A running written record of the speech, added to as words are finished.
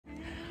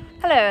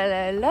Hello,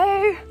 hello,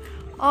 hello.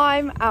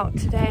 I'm out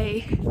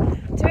today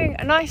doing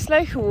a nice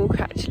local walk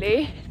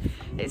actually.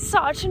 It's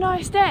such a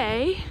nice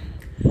day.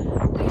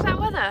 Look at that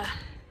weather.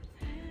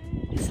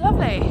 It's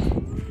lovely.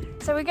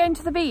 So we're going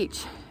to the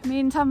beach,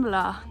 me and Tumble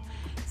are.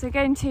 So we're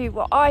going to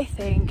what I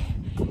think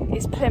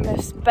is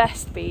Plymouth's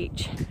best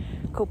beach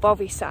called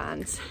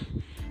Bovisand.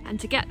 And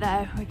to get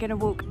there, we're going to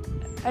walk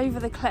over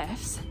the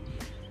cliffs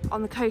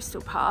on the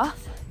coastal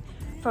path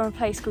from a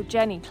place called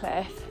Jenny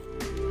Cliff.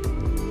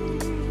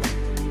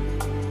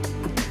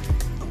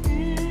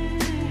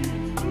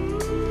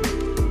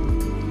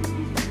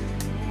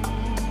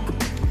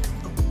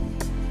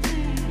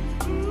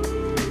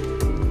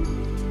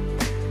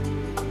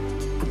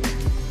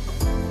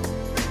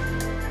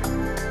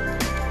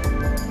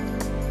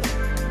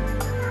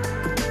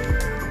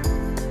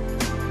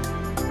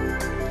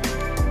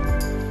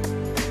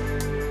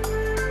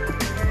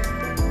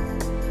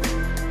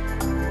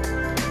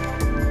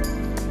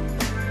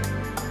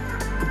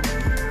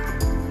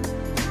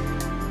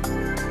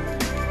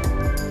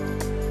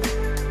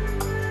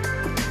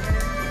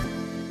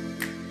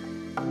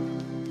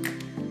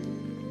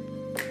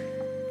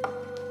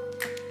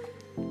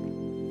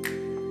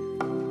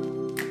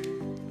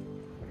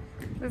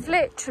 We've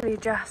literally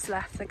just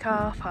left the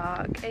car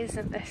park.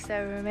 Isn't this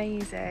so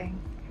amazing?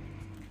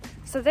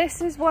 So this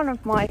is one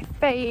of my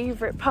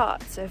favourite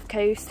parts of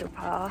Coastal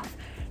Path,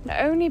 not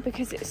only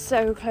because it's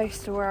so close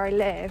to where I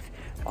live,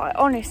 but I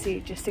honestly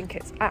just think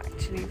it's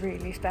actually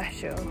really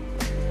special.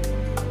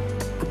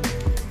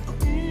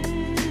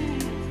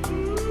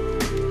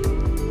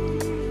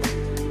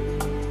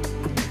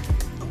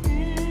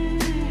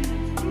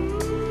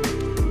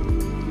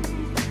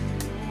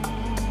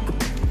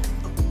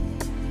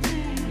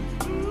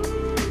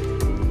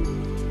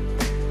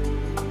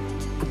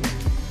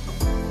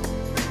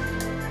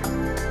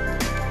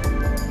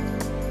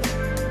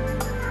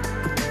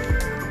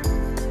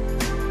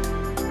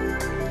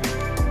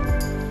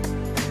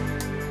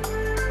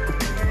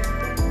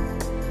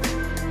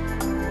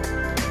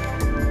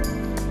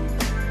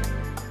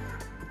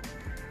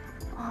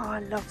 I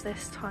love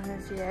this time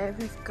of year.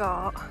 We've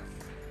got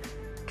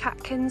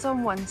catkins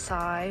on one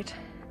side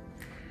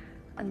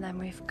and then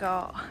we've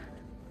got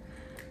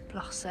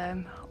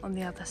blossom on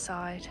the other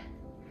side.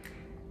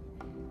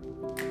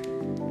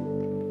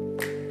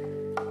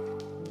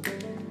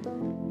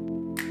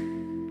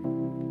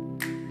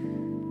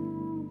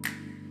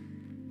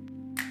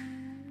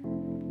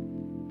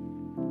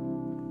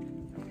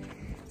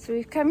 So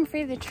we've come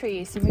through the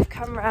trees and we've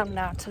come around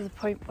now to the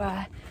point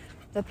where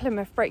the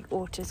Plymouth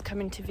breakwaters come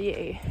into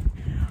view.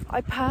 I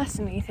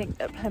personally think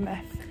that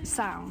Plymouth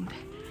Sound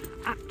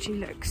actually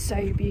looks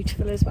so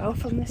beautiful as well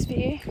from this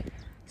view.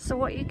 So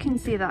what you can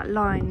see, that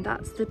line,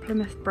 that's the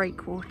Plymouth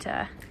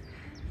breakwater.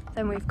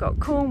 Then we've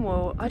got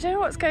Cornwall. I don't know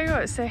what's going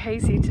on, it's so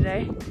hazy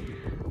today.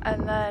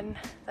 And then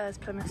there's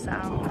Plymouth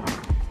Sound.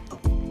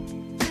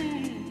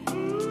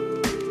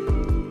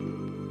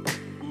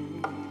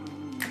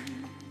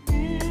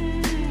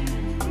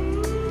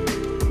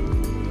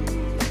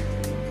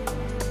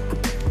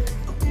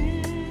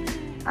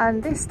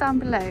 And this down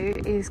below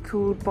is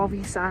called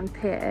Bovisand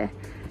Pier.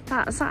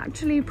 That's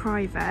actually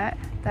private.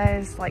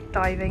 There's like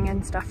diving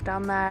and stuff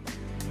down there.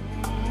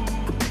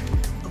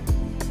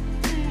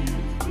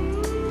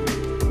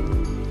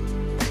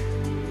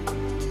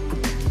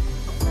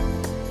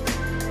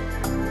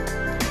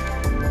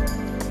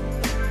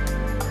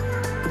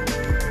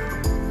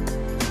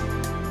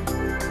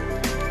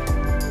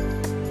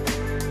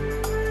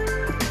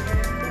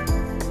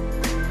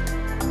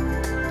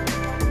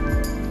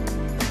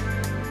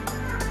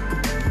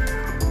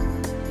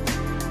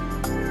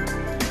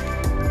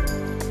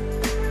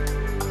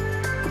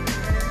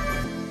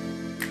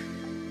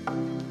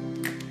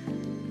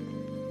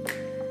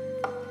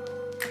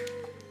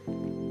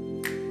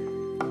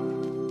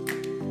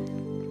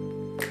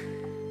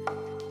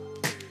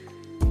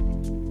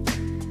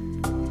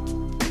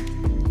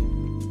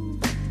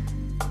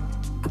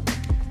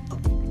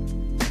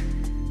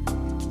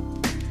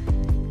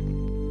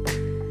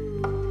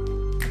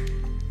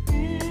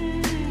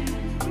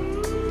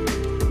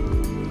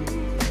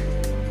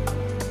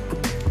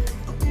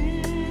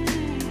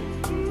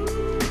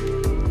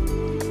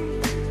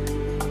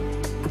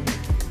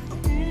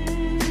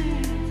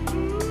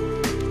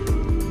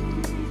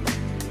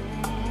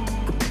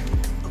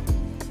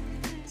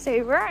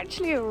 So we're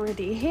actually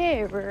already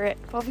here. We're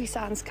at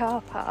Bovisand's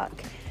car park,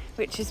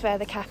 which is where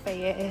the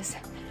cafe is,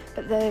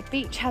 but the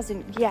beach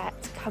hasn't yet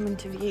come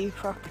into view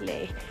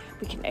properly.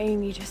 We can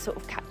only just sort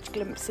of catch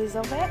glimpses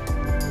of it.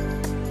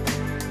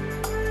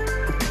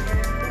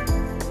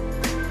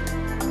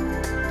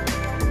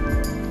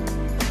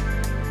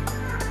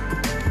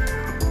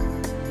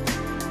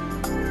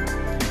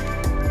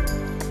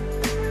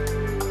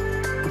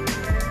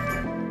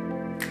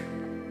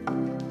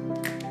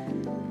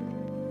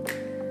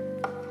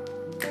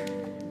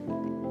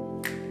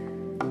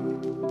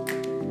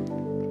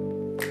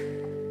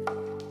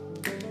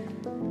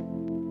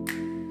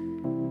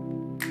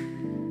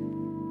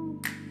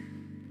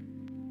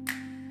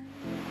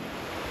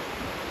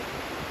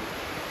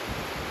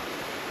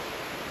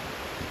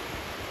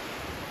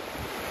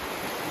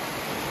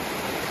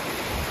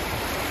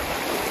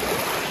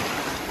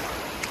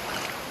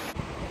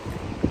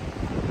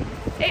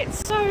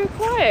 It's so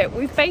quiet.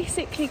 We've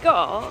basically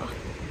got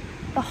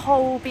the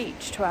whole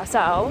beach to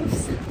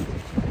ourselves.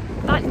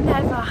 That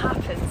never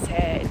happens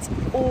here. It's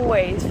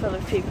always full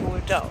of people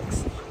with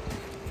dogs.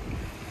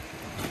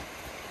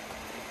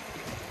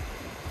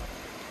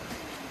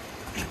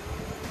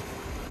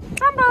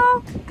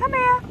 Tumble, come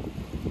here.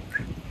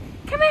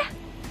 Come here.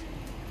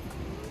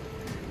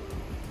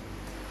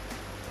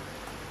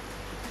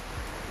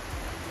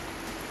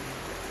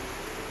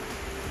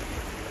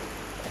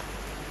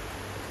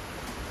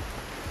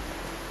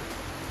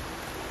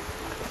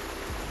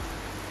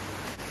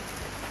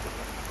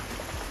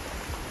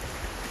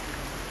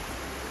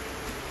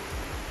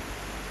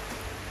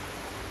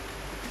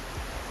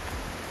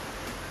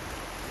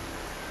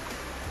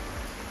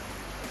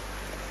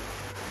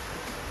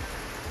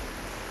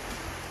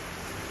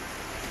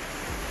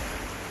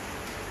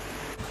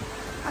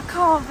 I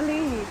can't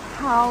believe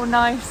how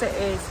nice it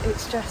is.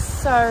 It's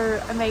just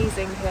so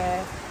amazing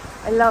here.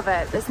 I love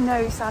it. There's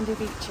no sandy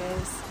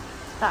beaches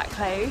that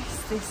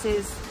close. This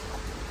is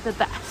the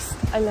best.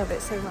 I love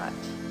it so much.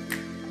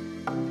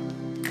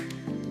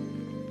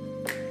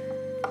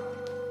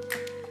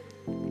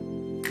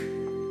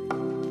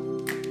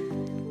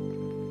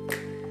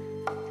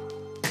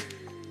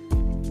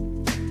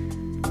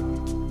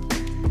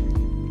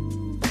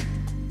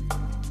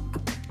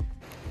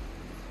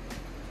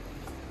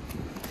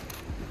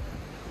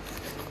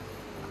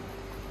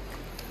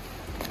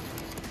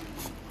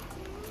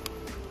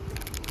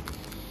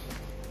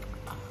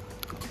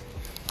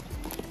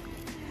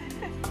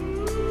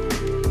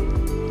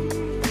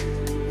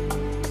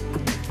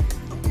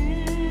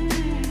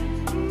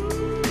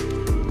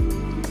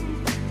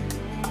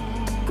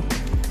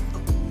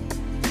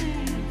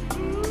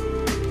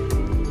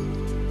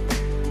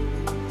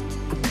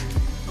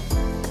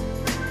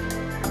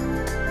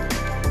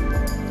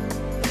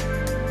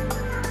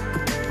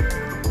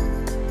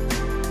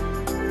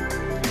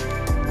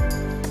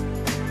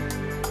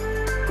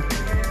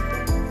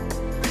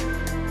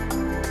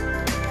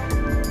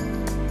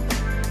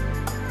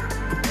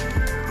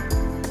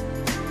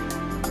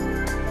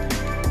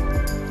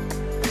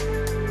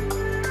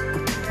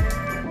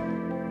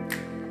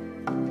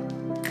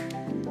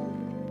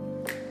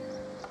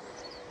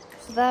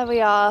 There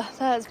we are,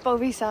 that's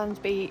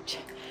Bovisand Beach,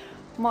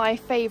 my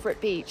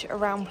favourite beach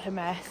around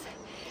Plymouth.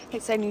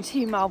 It's only a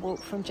 2-mile walk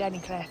from Jenny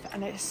Cliff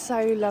and it's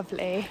so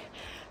lovely.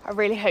 I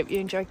really hope you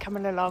enjoyed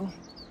coming along.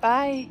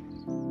 Bye!